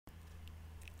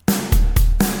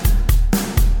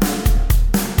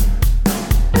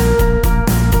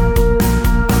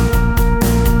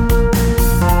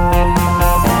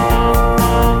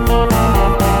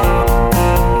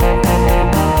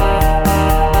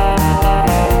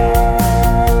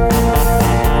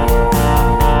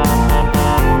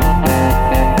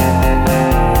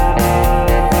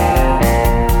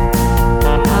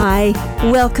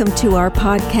Welcome to our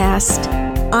podcast.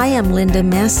 I am Linda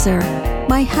Messer.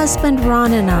 My husband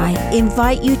Ron and I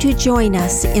invite you to join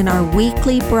us in our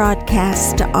weekly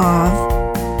broadcast of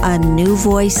A New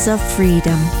Voice of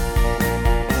Freedom.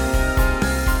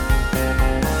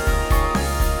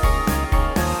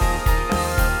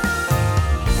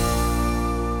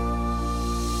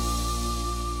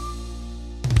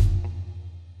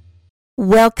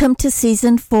 Welcome to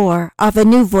Season 4 of A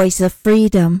New Voice of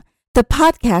Freedom. The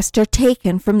podcasts are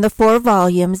taken from the 4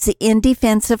 volumes In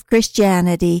Defense of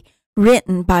Christianity,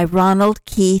 written by Ronald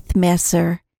Keith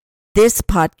Messer. This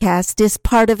podcast is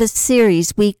part of a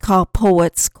series we call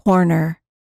Poet's Corner.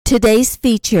 Today's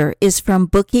feature is from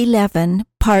Book 11,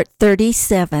 Part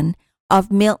 37 of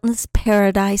Milton's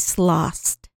Paradise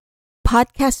Lost.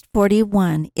 Podcast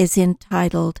 41 is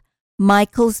entitled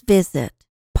Michael's Visit,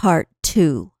 Part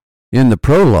 2. In the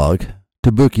prologue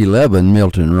to Book 11,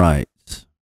 Milton writes,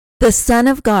 The Son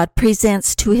of God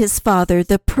presents to his Father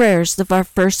the prayers of our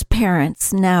first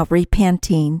parents now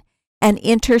repenting, and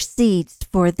intercedes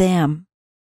for them.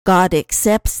 God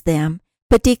accepts them,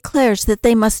 but declares that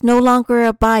they must no longer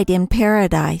abide in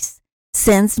paradise,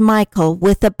 sends Michael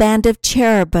with a band of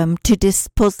cherubim to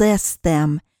dispossess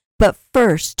them, but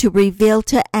first to reveal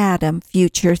to Adam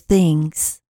future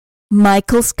things.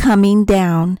 Michael's coming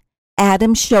down.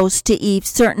 Adam shows to Eve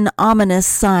certain ominous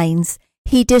signs.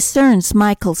 He discerns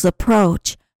Michael's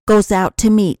approach, goes out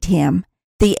to meet him.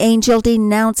 The angel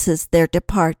denounces their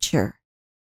departure.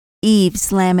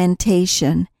 Eve's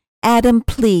lamentation. Adam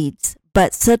pleads,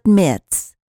 but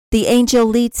submits. The angel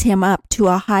leads him up to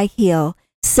a high hill,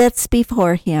 sets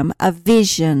before him a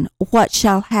vision, what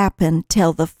shall happen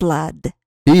till the flood.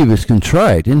 Eve is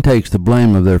contrite and takes the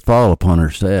blame of their fall upon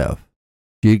herself.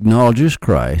 She acknowledges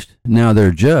Christ, now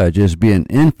their judge, as being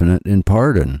infinite in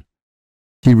pardon.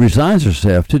 She resigns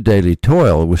herself to daily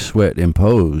toil with sweat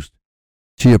imposed.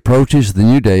 She approaches the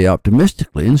new day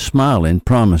optimistically and smiling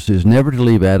promises never to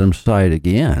leave Adam's sight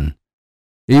again.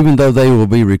 Even though they will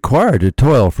be required to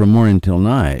toil from morning till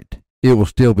night, it will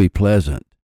still be pleasant.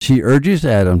 She urges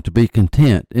Adam to be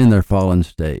content in their fallen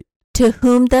state. To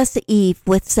whom thus Eve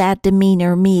with sad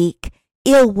demeanor meek,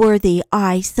 ill-worthy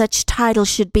I, such title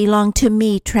should belong to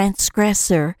me,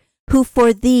 transgressor, who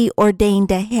for thee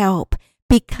ordained a help,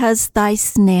 because thy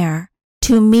snare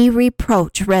to me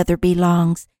reproach rather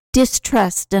belongs,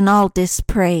 distrust and all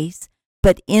dispraise.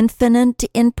 But infinite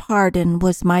in pardon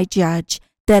was my judge,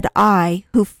 that I,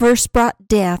 who first brought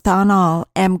death on all,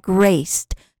 am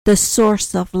graced, the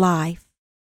source of life.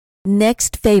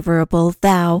 Next favorable,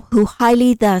 thou, who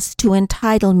highly thus to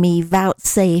entitle me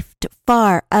vouchsafed,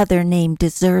 far other name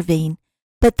deserving.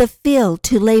 But the field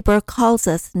to labor calls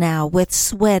us now with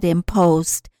sweat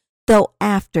imposed, though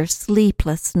after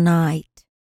sleepless night.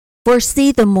 For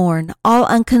see the morn, all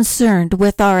unconcerned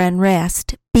with our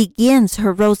unrest, begins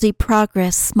her rosy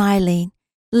progress smiling.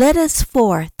 Let us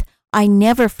forth, I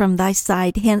never from thy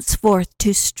side henceforth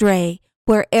to stray,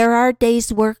 where'er our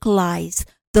day's work lies,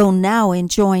 though now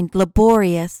enjoined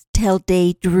laborious till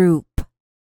day droop.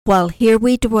 While here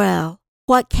we dwell,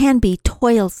 what can be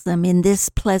toilsome in this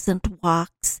pleasant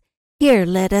walks? Here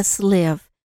let us live,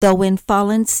 though in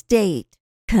fallen state,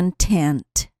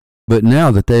 content. But now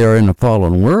that they are in a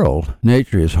fallen world,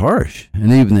 nature is harsh,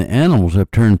 and even the animals have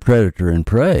turned predator and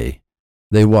prey.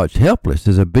 They watch helpless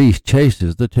as a beast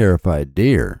chases the terrified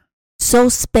deer. So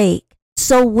spake,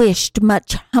 so wished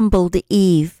much humbled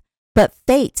Eve, but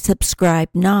fate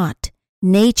subscribed not.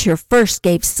 Nature first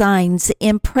gave signs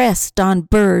impressed on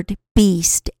bird,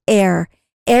 beast, air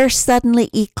suddenly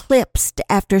eclipsed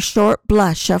after short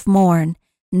blush of morn.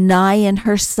 Nigh in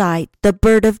her sight the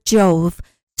bird of Jove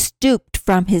stooped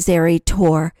from his airy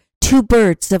tour, 2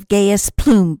 birds of gayest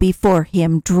plume before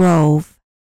him drove.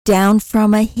 Down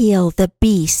from a hill the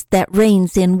beast that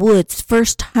reigns in woods,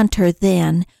 first hunter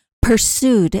then,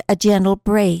 pursued a gentle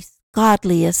brace,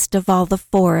 godliest of all the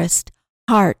forest,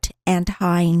 hart and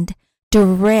hind.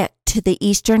 Direct to the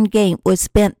eastern gate was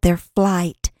bent their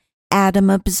flight. Adam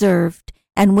observed,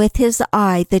 and with his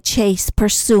eye the chase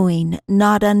pursuing,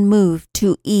 not unmoved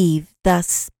to Eve thus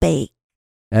spake.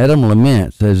 Adam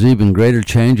laments as even greater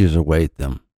changes await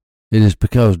them. It is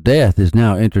because death is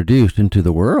now introduced into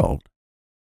the world.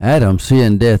 Adam,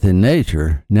 seeing death in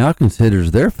nature, now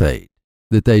considers their fate,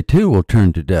 that they too will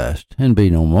turn to dust and be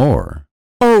no more.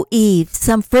 O Eve,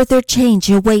 some further change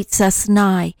awaits us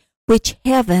nigh, which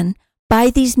heaven, by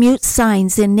these mute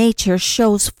signs in nature,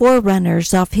 shows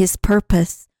forerunners of his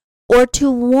purpose, or to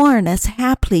warn us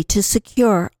haply to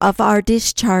secure of our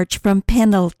discharge from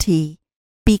penalty.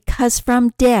 Because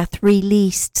from death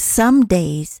released some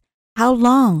days, how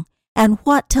long, and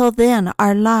what till then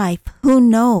our life, who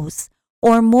knows?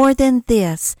 or more than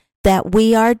this, that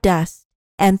we are dust,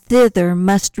 and thither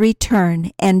must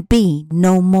return and be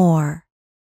no more.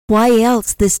 Why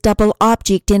else this double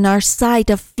object in our sight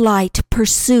of flight,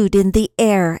 pursued in the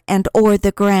air and o'er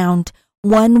the ground,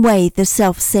 one way the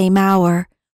self-same hour?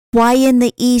 Why in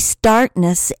the east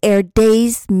darkness ere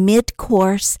day's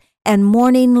mid-course, and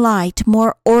morning light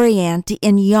more orient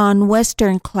in yon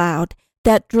western cloud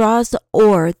that draws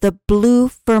o'er the blue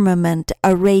firmament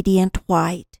a radiant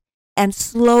white, and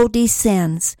slow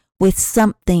descends with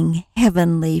something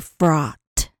heavenly fraught?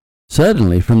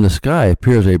 Suddenly from the sky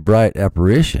appears a bright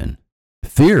apparition.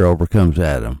 Fear overcomes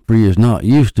Adam, for he is not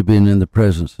used to being in the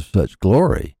presence of such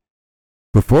glory.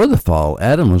 Before the fall,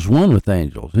 Adam was one with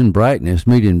angels. In brightness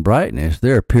meeting brightness,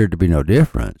 there appeared to be no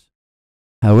difference.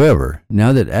 However,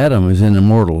 now that Adam is in a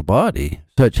mortal body,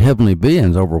 such heavenly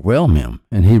beings overwhelm him,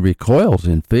 and he recoils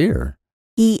in fear.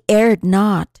 He erred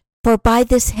not, for by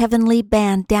this heavenly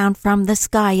band down from the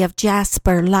sky of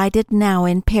jasper lighted now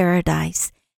in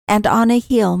paradise, and on a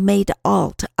hill made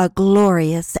alt a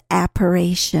glorious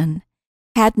apparition.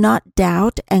 Had not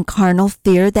doubt and carnal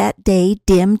fear that day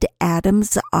dimmed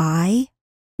Adam's eye?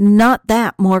 Not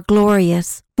that more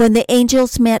glorious, when the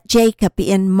angels met Jacob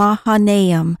in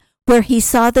Mahanaim, where he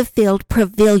saw the field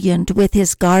pavilioned with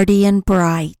his guardian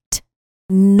bright.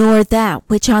 Nor that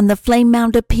which on the flame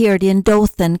mount appeared in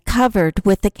Dothan, covered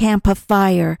with the camp of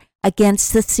fire,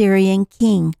 against the Syrian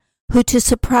king, who to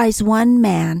surprise one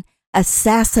man,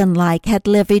 assassin-like had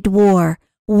levied war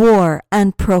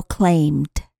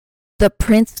unproclaimed. The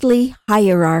princely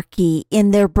hierarchy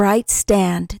in their bright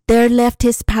stand there left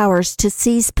his powers to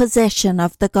seize possession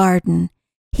of the garden.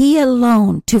 He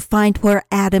alone, to find where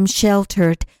Adam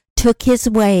sheltered, took his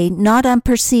way not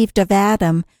unperceived of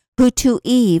Adam, who to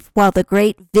Eve, while the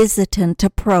great visitant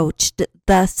approached,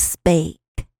 thus spake.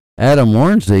 Adam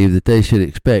warns Eve that they should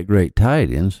expect great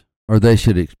tidings, or they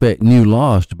should expect new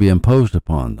laws to be imposed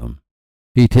upon them.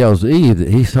 He tells Eve that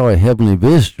he saw a heavenly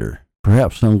visitor,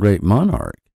 perhaps some great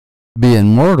monarch.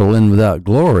 Being mortal and without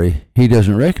glory, he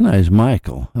doesn't recognize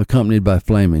Michael, accompanied by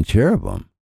flaming cherubim.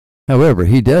 However,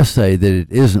 he does say that it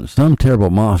isn't some terrible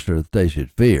monster that they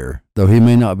should fear, though he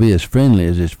may not be as friendly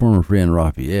as his former friend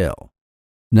Raphael.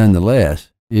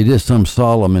 Nonetheless, it is some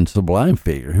solemn and sublime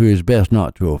figure who is best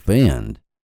not to offend.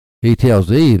 He tells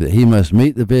Eve that he must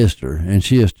meet the visitor, and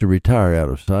she is to retire out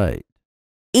of sight.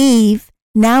 Eve,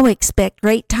 now expect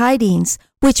great tidings,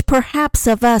 which perhaps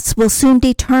of us will soon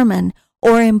determine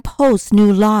or impose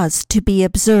new laws to be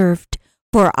observed.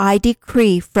 For I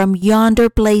decree from yonder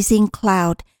blazing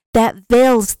cloud that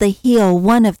veils the hill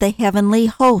one of the heavenly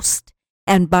host,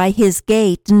 and by his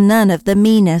gate none of the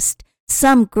meanest,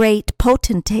 some great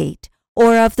potentate,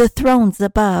 or of the thrones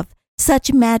above,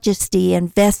 such majesty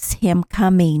invests him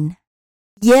coming.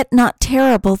 Yet not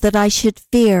terrible that I should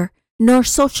fear, nor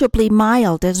sociably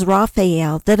mild as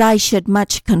Raphael that I should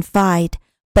much confide,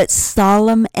 but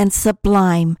solemn and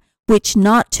sublime, which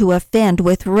not to offend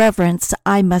with reverence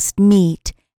I must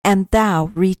meet, and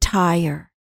thou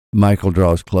retire. Michael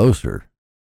draws closer.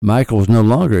 Michael was no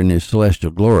longer in his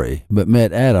celestial glory, but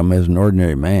met Adam as an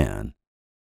ordinary man.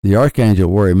 The archangel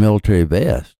wore a military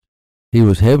vest. He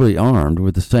was heavily armed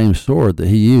with the same sword that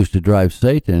he used to drive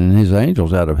Satan and his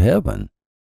angels out of heaven.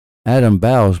 Adam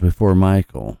bows before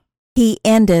Michael. He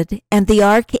ended, and the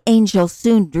archangel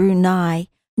soon drew nigh,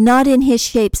 not in his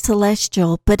shape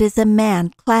celestial, but as a man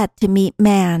clad to meet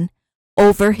man.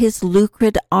 Over his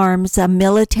lucrid arms a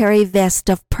military vest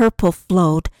of purple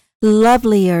flowed,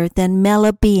 lovelier than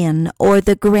Melibean or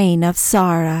the grain of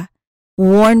Sarah,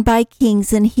 worn by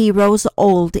kings and heroes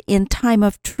old in time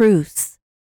of truce.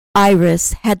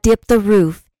 Iris had dipped the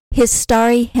roof, his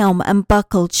starry helm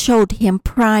unbuckled showed him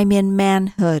prime in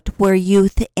manhood where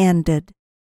youth ended.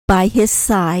 By his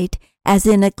side, as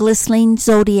in a glistening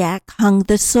zodiac, hung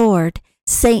the sword,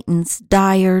 Satan's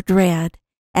dire dread,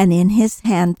 and in his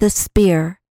hand the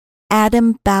spear.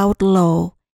 Adam bowed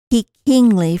low. He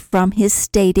kingly from his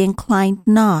state inclined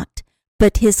not,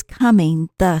 but his coming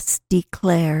thus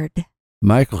declared.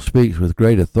 Michael speaks with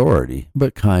great authority,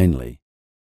 but kindly.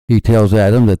 He tells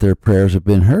Adam that their prayers have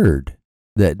been heard,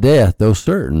 that death, though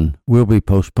certain, will be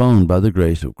postponed by the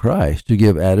grace of Christ to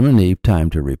give Adam and Eve time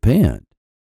to repent.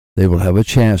 They will have a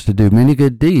chance to do many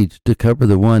good deeds to cover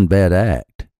the one bad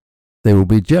act. They will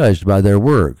be judged by their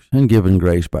works and given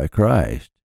grace by Christ.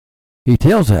 He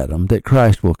tells Adam that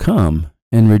Christ will come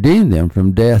and redeem them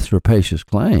from death's rapacious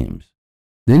claims.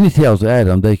 Then he tells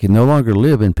Adam they can no longer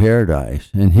live in paradise,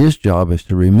 and his job is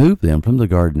to remove them from the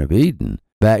Garden of Eden,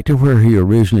 back to where he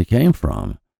originally came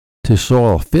from, to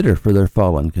soil fitter for their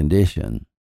fallen condition.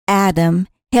 Adam,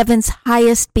 heaven's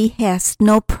highest behest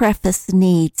no preface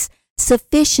needs,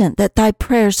 sufficient that thy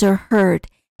prayers are heard,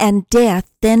 and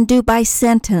death then do by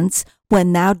sentence,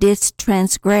 when thou didst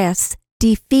transgress,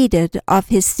 defeated of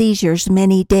his seizures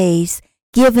many days,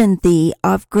 given thee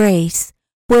of grace,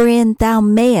 wherein thou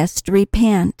mayest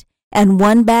repent, and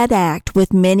one bad act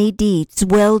with many deeds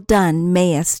well done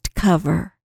mayest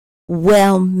cover.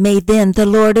 Well may then the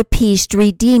Lord appeased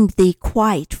redeem thee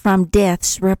quite from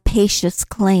death's rapacious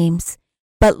claims,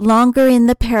 but longer in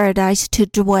the paradise to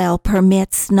dwell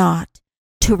permits not.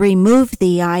 To remove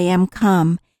thee I am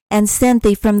come, and send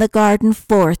thee from the garden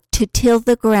forth to till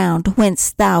the ground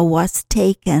whence thou wast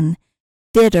taken,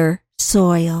 bitter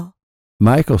soil.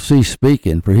 Michael ceased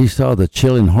speaking, for he saw the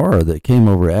chilling horror that came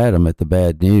over Adam at the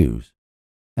bad news.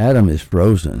 Adam is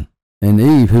frozen, and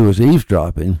Eve, who was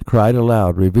eavesdropping, cried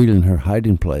aloud, revealing her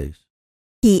hiding place.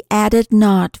 He added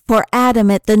not, for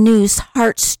Adam at the news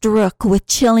heart struck with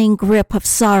chilling grip of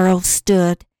sorrow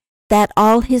stood, that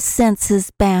all his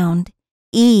senses bound.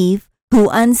 Eve, who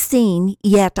unseen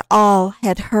yet all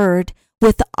had heard,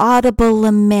 with audible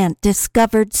lament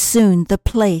discovered soon the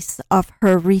place of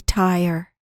her retire.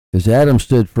 As Adam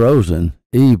stood frozen,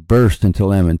 Eve burst into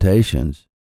lamentations.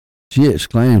 She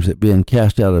exclaims that being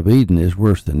cast out of Eden is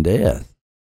worse than death.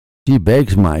 She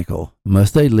begs Michael,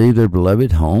 must they leave their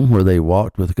beloved home where they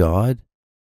walked with God,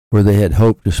 where they had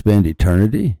hoped to spend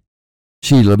eternity?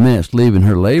 She laments leaving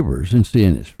her labors and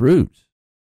seeing its fruits.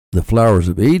 The flowers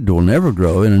of Eden will never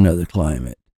grow in another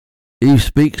climate. Eve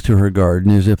speaks to her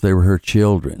garden as if they were her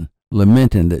children,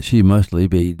 lamenting that she must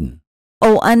leave Eden.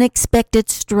 O unexpected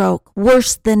stroke,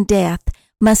 worse than death,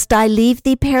 must I leave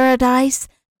thee paradise?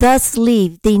 Thus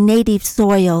leave thee native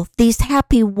soil, these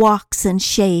happy walks and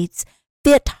shades,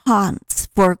 fit haunts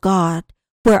for God,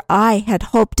 where I had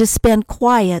hoped to spend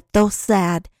quiet though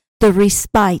sad, the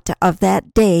respite of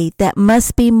that day that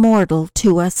must be mortal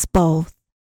to us both.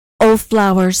 O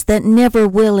flowers that never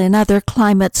will in other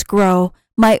climates grow,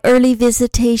 my early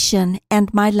visitation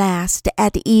and my last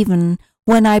at even,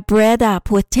 when I bred up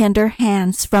with tender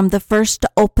hands from the first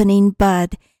opening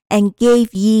bud, and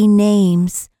gave ye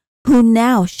names, who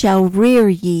now shall rear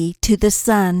ye to the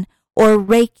sun, or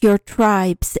rake your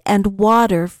tribes and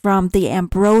water from the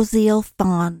ambrosial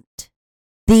font.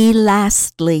 Thee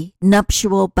lastly,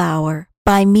 nuptial bower,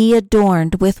 by me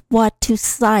adorned with what to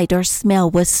sight or smell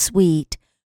was sweet,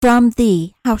 from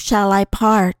thee how shall I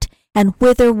part, and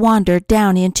whither wander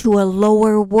down into a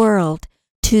lower world,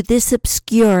 to this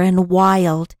obscure and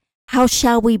wild? How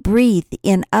shall we breathe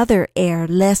in other air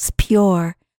less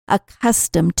pure,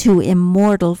 accustomed to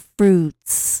immortal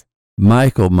fruits?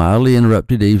 Michael mildly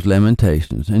interrupted Eve's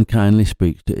lamentations and kindly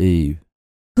speaks to Eve,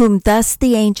 whom thus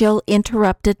the angel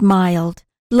interrupted mild.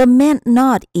 Lament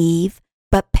not, Eve,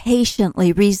 but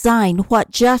patiently resign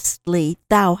what justly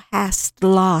thou hast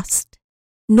lost.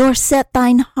 Nor set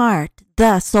thine heart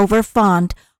thus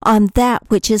overfond on that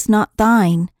which is not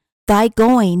thine. Thy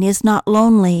going is not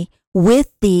lonely,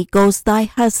 with thee goes thy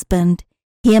husband.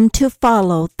 Him to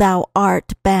follow thou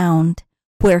art bound.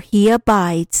 Where he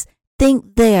abides,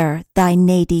 think there thy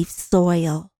native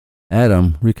soil.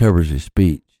 Adam recovers his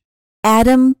speech.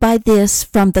 Adam by this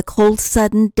from the cold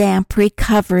sudden damp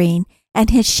recovering, and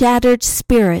his shattered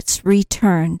spirits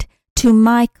returned, to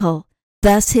Michael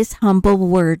thus his humble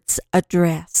words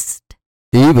addressed.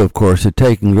 Eve, of course, had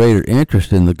taken greater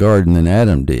interest in the garden than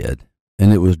Adam did,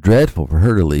 and it was dreadful for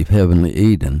her to leave heavenly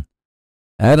Eden.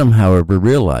 Adam, however,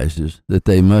 realizes that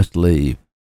they must leave.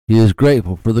 He is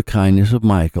grateful for the kindness of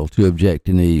Michael to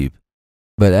objecting Eve,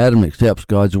 but Adam accepts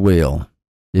God's will.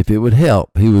 If it would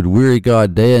help, he would weary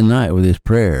God day and night with his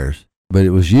prayers, but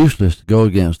it was useless to go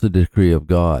against the decree of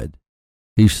God.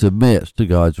 He submits to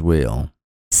God's will.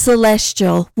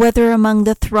 Celestial, whether among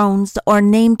the thrones or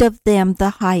named of them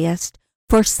the highest,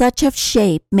 for such of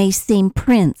shape may seem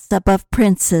prince above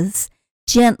princes,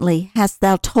 gently hast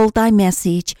thou told thy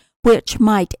message, which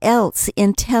might else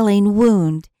in telling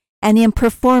wound, and in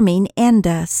performing end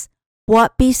us.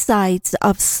 What besides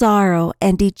of sorrow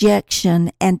and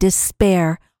dejection and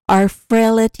despair our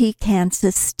frailty can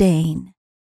sustain?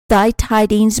 Thy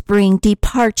tidings bring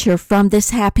departure from this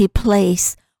happy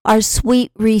place, our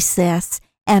sweet recess,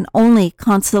 and only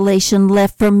consolation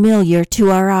left familiar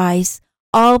to our eyes.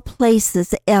 All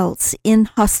places else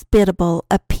inhospitable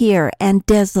appear and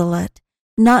desolate,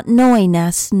 not knowing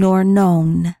us nor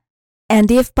known.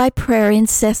 And if by prayer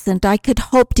incessant I could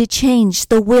hope to change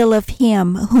the will of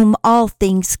him whom all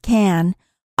things can,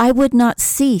 I would not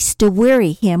cease to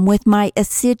weary him with my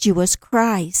assiduous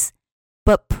cries.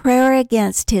 But prayer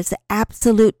against his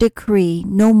absolute decree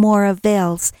no more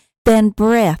avails than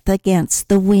breath against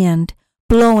the wind,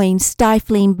 blowing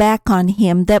stifling back on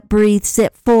him that breathes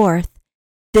it forth.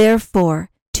 Therefore,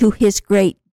 to his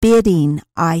great bidding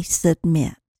I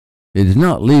submit. It is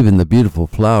not leaving the beautiful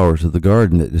flowers of the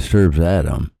garden that disturbs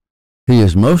Adam. He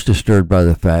is most disturbed by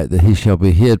the fact that he shall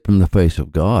be hid from the face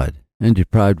of God and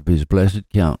deprived of his blessed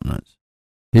countenance.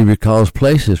 He recalls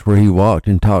places where he walked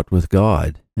and talked with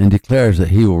God and declares that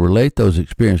he will relate those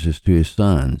experiences to his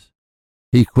sons.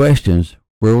 He questions,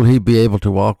 where will he be able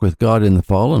to walk with God in the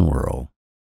fallen world?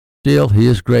 Still, he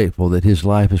is grateful that his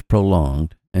life is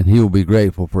prolonged, and he will be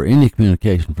grateful for any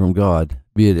communication from God,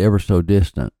 be it ever so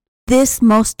distant. This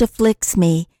most afflicts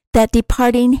me, that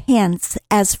departing hence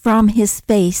as from his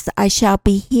face I shall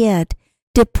be hid,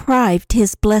 deprived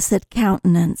his blessed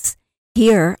countenance.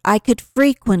 Here I could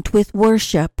frequent with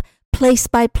worship, place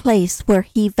by place where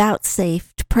he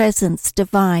vouchsafed presence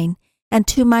divine, and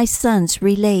to my sons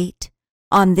relate.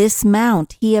 On this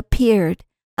mount he appeared,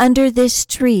 under this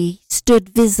tree stood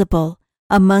visible,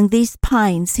 among these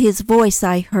pines his voice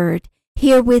I heard,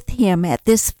 here with him at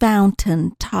this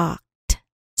fountain talked.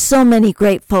 So many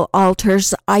grateful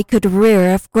altars I could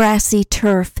rear of grassy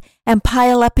turf, and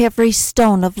pile up every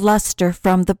stone of luster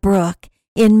from the brook,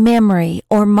 in memory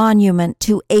or monument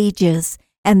to ages,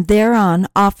 and thereon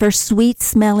offer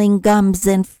sweet-smelling gums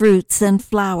and fruits and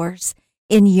flowers.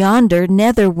 In yonder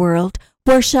nether world,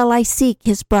 where shall I seek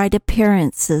his bright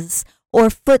appearances, or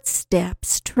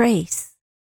footsteps trace?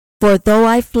 For though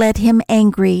I fled him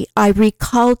angry, I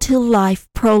recall to life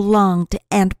prolonged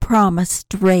and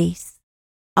promised race.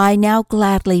 I now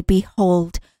gladly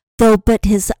behold, though but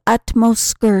his utmost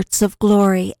skirts of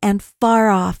glory, and far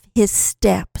off his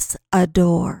steps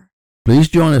adore. Please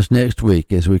join us next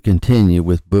week as we continue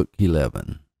with Book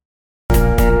 11.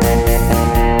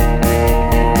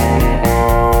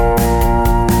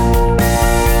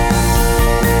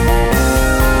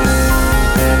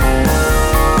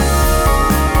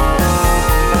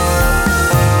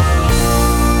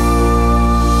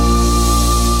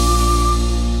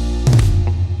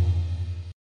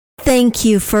 Thank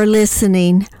you for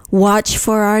listening. Watch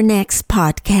for our next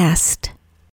podcast.